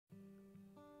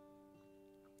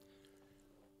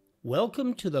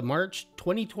Welcome to the March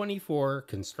 2024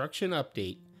 construction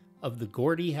update of the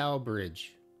Gordie Howe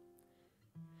Bridge.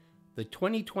 The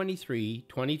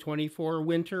 2023-2024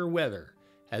 winter weather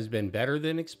has been better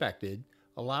than expected,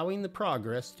 allowing the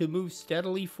progress to move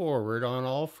steadily forward on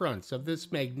all fronts of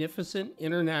this magnificent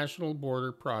international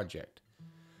border project,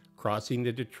 crossing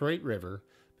the Detroit River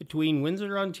between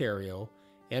Windsor, Ontario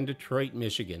and Detroit,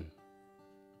 Michigan.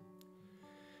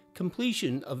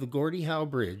 Completion of the Gordie Howe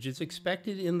Bridge is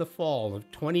expected in the fall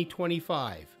of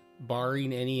 2025,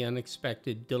 barring any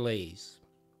unexpected delays.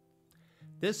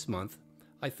 This month,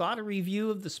 I thought a review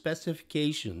of the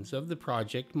specifications of the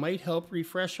project might help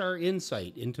refresh our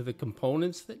insight into the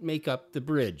components that make up the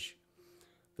bridge,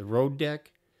 the road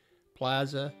deck,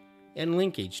 plaza, and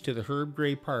linkage to the Herb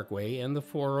Gray Parkway and the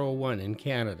 401 in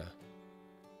Canada.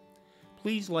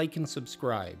 Please like and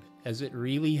subscribe, as it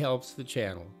really helps the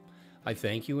channel. I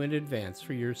thank you in advance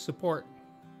for your support.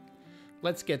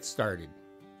 Let's get started.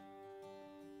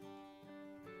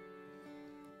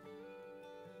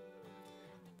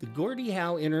 The Gordie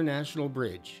Howe International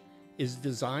Bridge is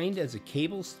designed as a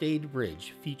cable-stayed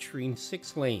bridge featuring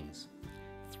 6 lanes,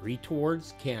 3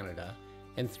 towards Canada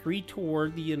and 3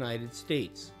 toward the United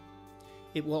States.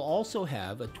 It will also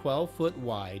have a 12-foot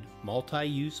wide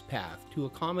multi-use path to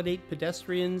accommodate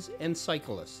pedestrians and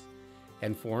cyclists,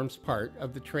 and forms part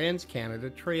of the Trans-Canada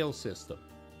Trail system.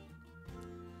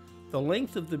 The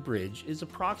length of the bridge is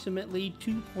approximately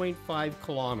 2.5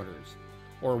 kilometers,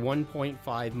 or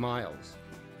 1.5 miles.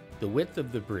 The width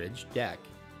of the bridge deck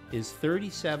is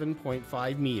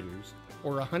 37.5 meters,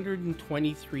 or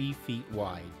 123 feet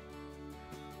wide.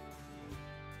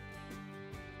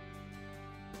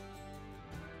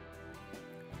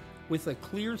 With a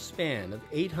clear span of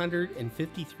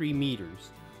 853 meters,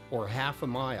 or half a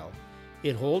mile,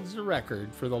 it holds the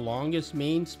record for the longest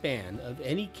main span of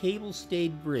any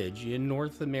cable-stayed bridge in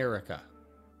North America.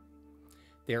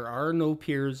 There are no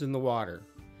piers in the water.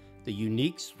 The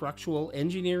unique structural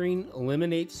engineering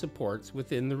eliminates supports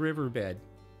within the riverbed.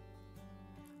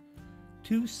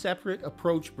 2 separate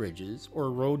approach bridges, or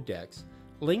road decks,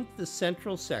 link the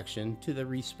central section to the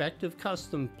respective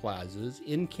custom plazas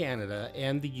in Canada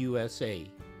and the USA.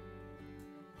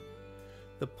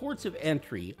 The ports of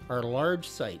entry are large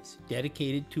sites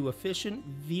dedicated to efficient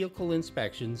vehicle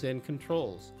inspections and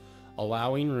controls,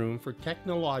 allowing room for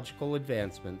technological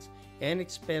advancements and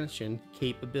expansion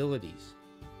capabilities.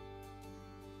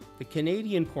 The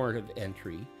Canadian port of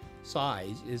entry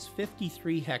size is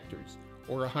 53 hectares,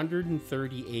 or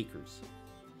 130 acres,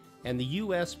 and the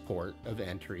U.S. port of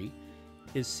entry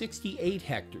is 68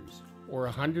 hectares, or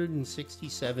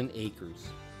 167 acres.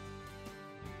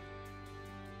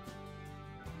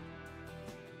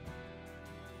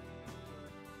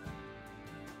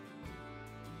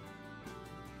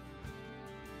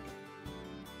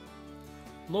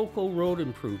 Local road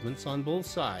improvements on both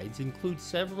sides include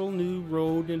several new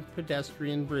road and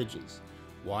pedestrian bridges,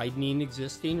 widening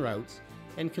existing routes,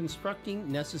 and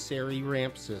constructing necessary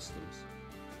ramp systems.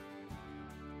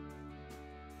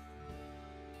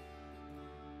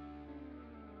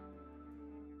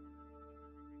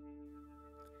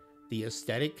 The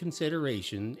aesthetic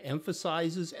consideration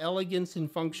emphasizes elegance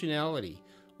and functionality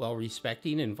while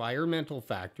respecting environmental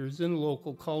factors and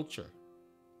local culture.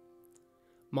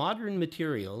 Modern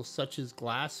materials such as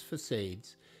glass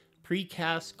facades,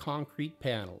 precast concrete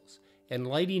panels, and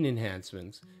lighting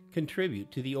enhancements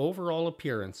contribute to the overall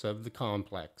appearance of the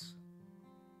complex.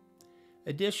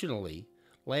 Additionally,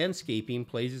 landscaping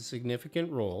plays a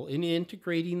significant role in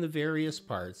integrating the various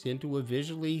parts into a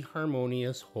visually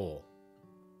harmonious whole.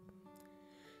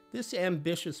 This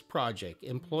ambitious project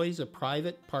employs a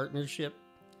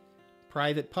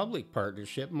private-public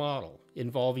partnership model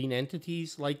involving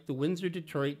entities like the Windsor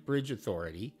Detroit Bridge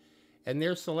Authority and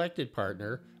their selected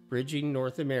partner, Bridging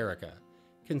North America,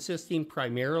 consisting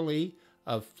primarily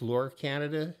of Fluor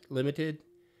Canada Limited,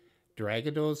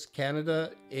 Dragados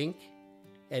Canada Inc.,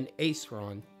 and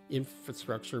Aceron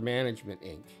Infrastructure Management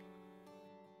Inc.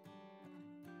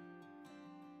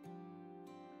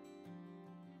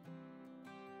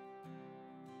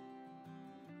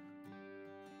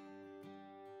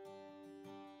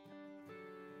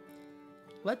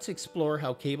 Let's explore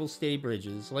how cable-stay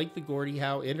bridges like the Gordie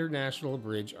Howe International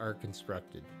Bridge are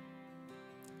constructed.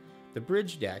 The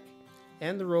bridge deck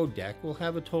and the road deck will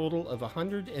have a total of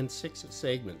 106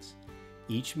 segments,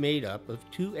 each made up of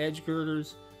 2 edge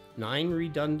girders, 9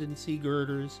 redundancy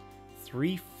girders,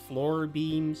 3 floor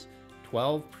beams,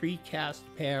 12 precast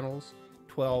panels,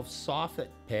 12 soffit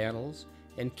panels,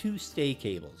 and 2 stay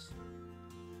cables.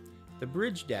 The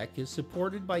bridge deck is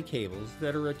supported by cables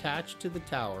that are attached to the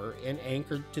tower and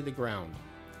anchored to the ground.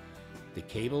 The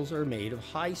cables are made of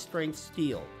high-strength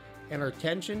steel and are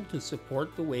tensioned to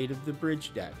support the weight of the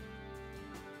bridge deck.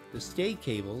 The stay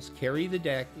cables carry the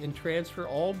deck and transfer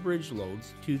all bridge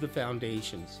loads to the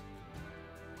foundations.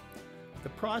 The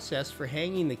process for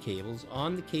hanging the cables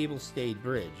on the cable-stayed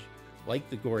bridge, like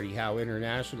the Gordie Howe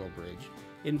International Bridge,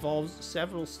 involves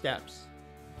several steps.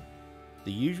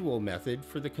 The usual method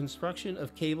for the construction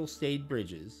of cable-stayed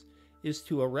bridges is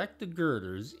to erect the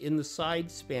girders in the side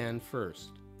span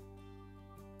first.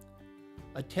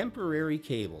 A temporary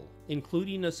cable,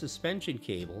 including a suspension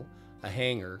cable, a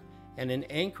hanger, and an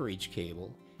anchorage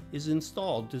cable, is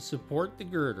installed to support the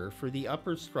girder for the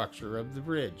upper structure of the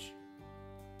bridge.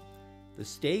 The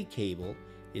stay cable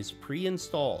is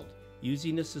pre-installed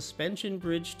using a suspension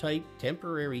bridge type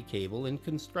temporary cable in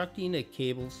constructing a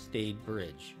cable-stayed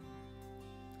bridge.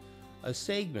 A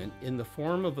segment in the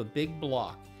form of a big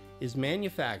block is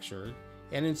manufactured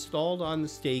and installed on the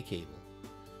stay cable.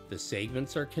 The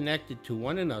segments are connected to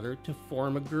one another to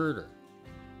form a girder.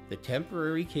 The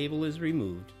temporary cable is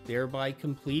removed, thereby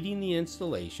completing the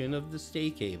installation of the stay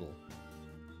cable.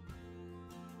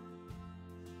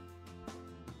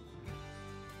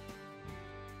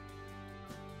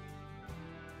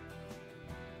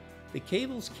 The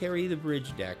cables carry the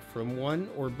bridge deck from one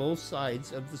or both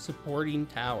sides of the supporting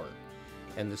tower,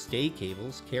 and the stay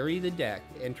cables carry the deck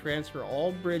and transfer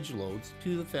all bridge loads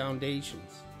to the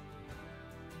foundations.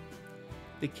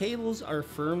 The cables are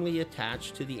firmly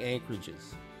attached to the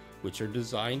anchorages, which are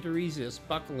designed to resist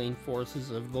buckling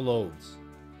forces of the loads.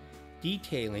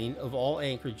 Detailing of all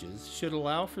anchorages should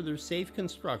allow for their safe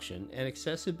construction and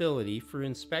accessibility for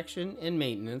inspection and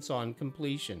maintenance on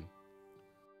completion.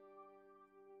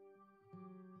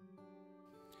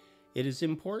 It is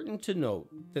important to note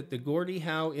that the Gordie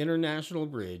Howe International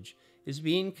Bridge is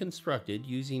being constructed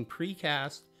using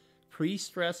precast,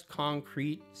 pre-stressed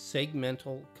concrete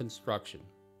segmental construction.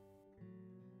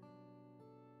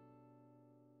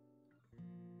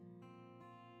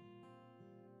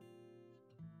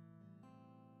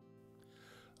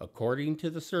 According to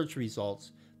the search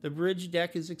results, the bridge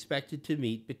deck is expected to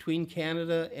meet between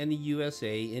Canada and the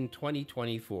USA in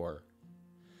 2024.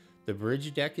 The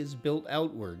bridge deck is built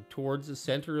outward towards the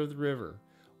center of the river,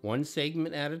 one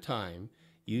segment at a time,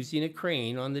 using a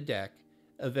crane on the deck,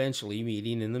 eventually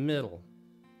meeting in the middle.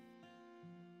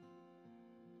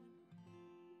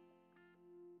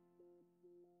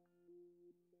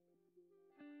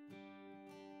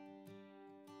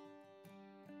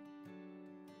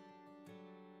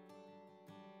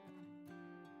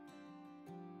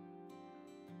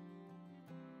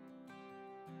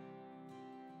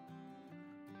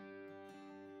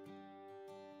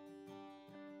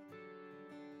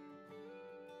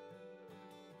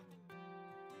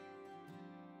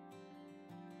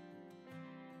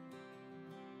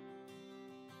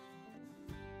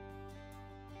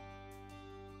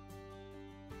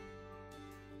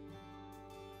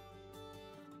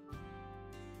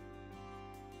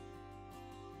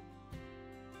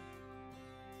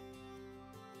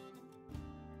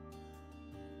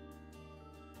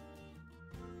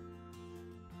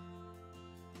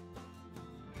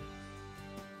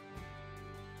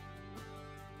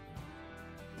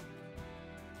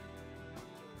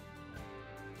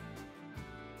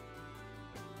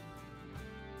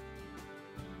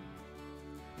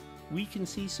 We can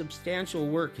see substantial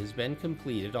work has been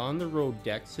completed on the road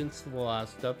deck since the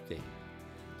last update.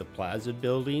 The Plaza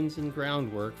buildings and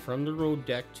groundwork from the road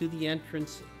deck to the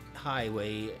entrance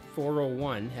highway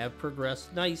 401 have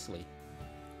progressed nicely.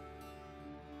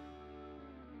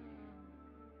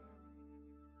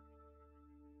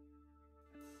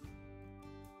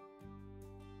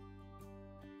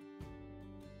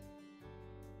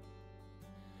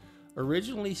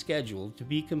 Originally scheduled to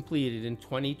be completed in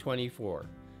 2024,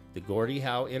 the Gordie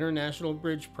Howe International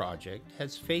Bridge project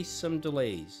has faced some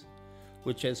delays,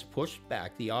 which has pushed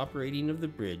back the operating of the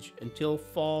bridge until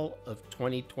fall of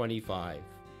 2025.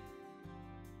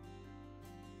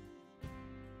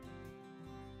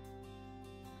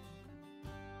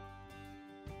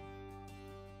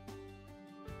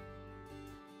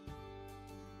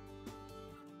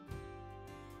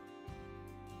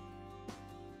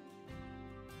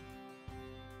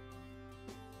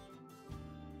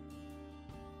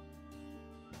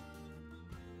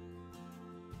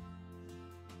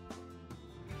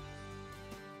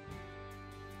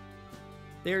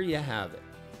 There you have it.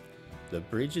 The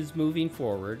bridge is moving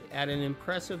forward at an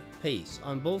impressive pace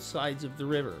on both sides of the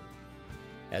river.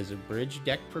 As the bridge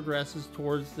deck progresses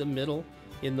towards the middle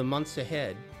in the months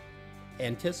ahead,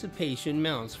 anticipation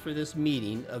mounts for this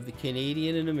meeting of the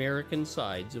Canadian and American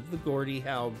sides of the Gordie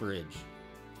Howe Bridge.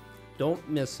 Don't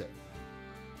miss it.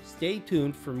 Stay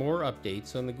tuned for more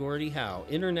updates on the Gordie Howe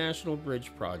International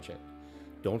Bridge project.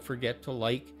 Don't forget to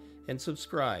like and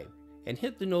subscribe, and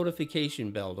hit the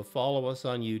notification bell to follow us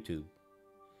on YouTube.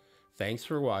 Thanks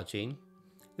for watching.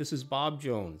 This is Bob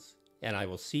Jones, and I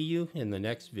will see you in the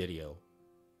next video.